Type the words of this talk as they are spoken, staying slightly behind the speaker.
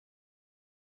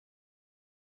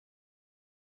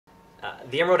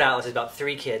The Emerald Atlas is about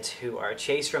three kids who are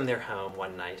chased from their home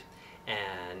one night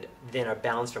and then are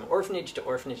bounced from orphanage to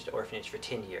orphanage to orphanage for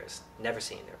 10 years, never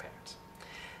seeing their parents.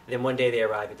 Then one day they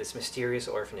arrive at this mysterious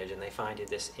orphanage and they find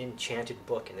this enchanted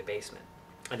book in the basement.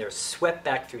 And they're swept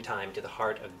back through time to the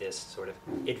heart of this sort of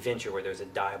adventure where there's a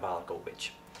diabolical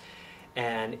witch.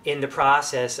 And in the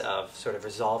process of sort of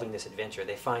resolving this adventure,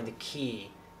 they find the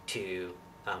key to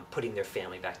putting their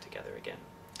family back together again.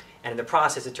 And in the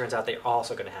process, it turns out they're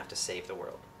also going to have to save the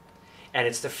world. And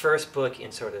it's the first book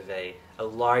in sort of a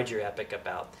larger epic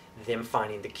about them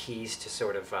finding the keys to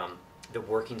sort of the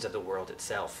workings of the world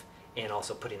itself and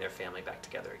also putting their family back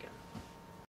together again.